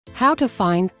How to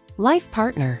find life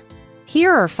partner.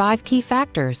 Here are 5 key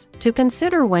factors to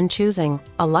consider when choosing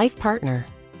a life partner.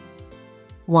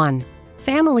 1.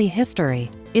 Family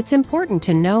history. It's important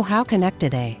to know how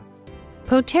connected a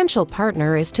potential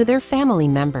partner is to their family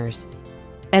members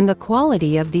and the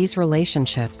quality of these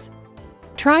relationships.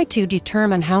 Try to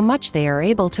determine how much they are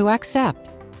able to accept,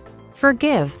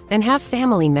 forgive, and have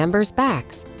family members'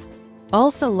 backs.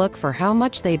 Also look for how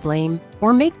much they blame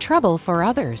or make trouble for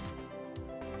others.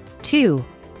 2.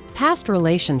 Past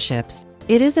relationships.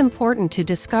 It is important to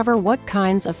discover what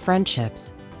kinds of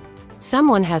friendships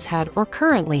someone has had or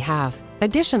currently have.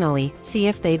 Additionally, see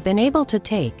if they've been able to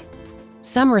take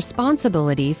some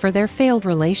responsibility for their failed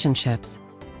relationships.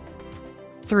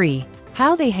 3.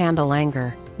 How they handle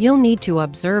anger. You'll need to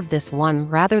observe this one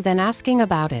rather than asking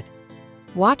about it.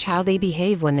 Watch how they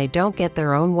behave when they don't get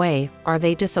their own way. Are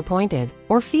they disappointed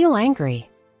or feel angry?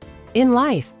 In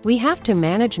life, we have to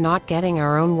manage not getting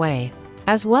our own way,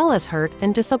 as well as hurt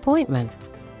and disappointment.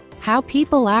 How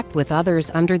people act with others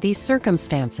under these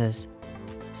circumstances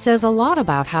says a lot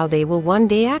about how they will one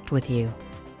day act with you.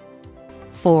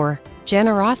 4.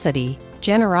 Generosity.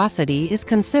 Generosity is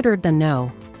considered the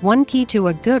one key to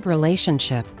a good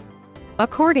relationship,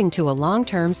 according to a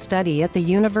long-term study at the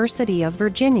University of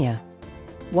Virginia.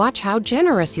 Watch how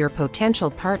generous your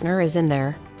potential partner is in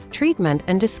their treatment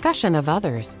and discussion of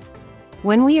others.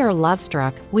 When we are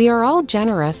love-struck, we are all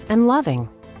generous and loving.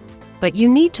 But you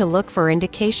need to look for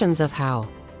indications of how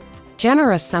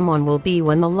generous someone will be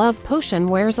when the love potion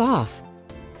wears off.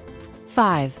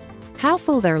 5. How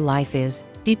full their life is.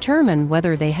 Determine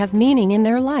whether they have meaning in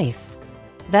their life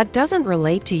that doesn't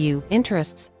relate to you,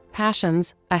 interests,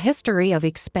 passions, a history of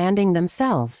expanding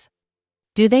themselves.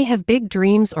 Do they have big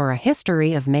dreams or a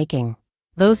history of making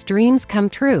those dreams come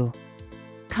true?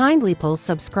 Kindly pull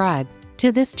subscribe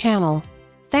to this channel.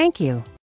 Thank you.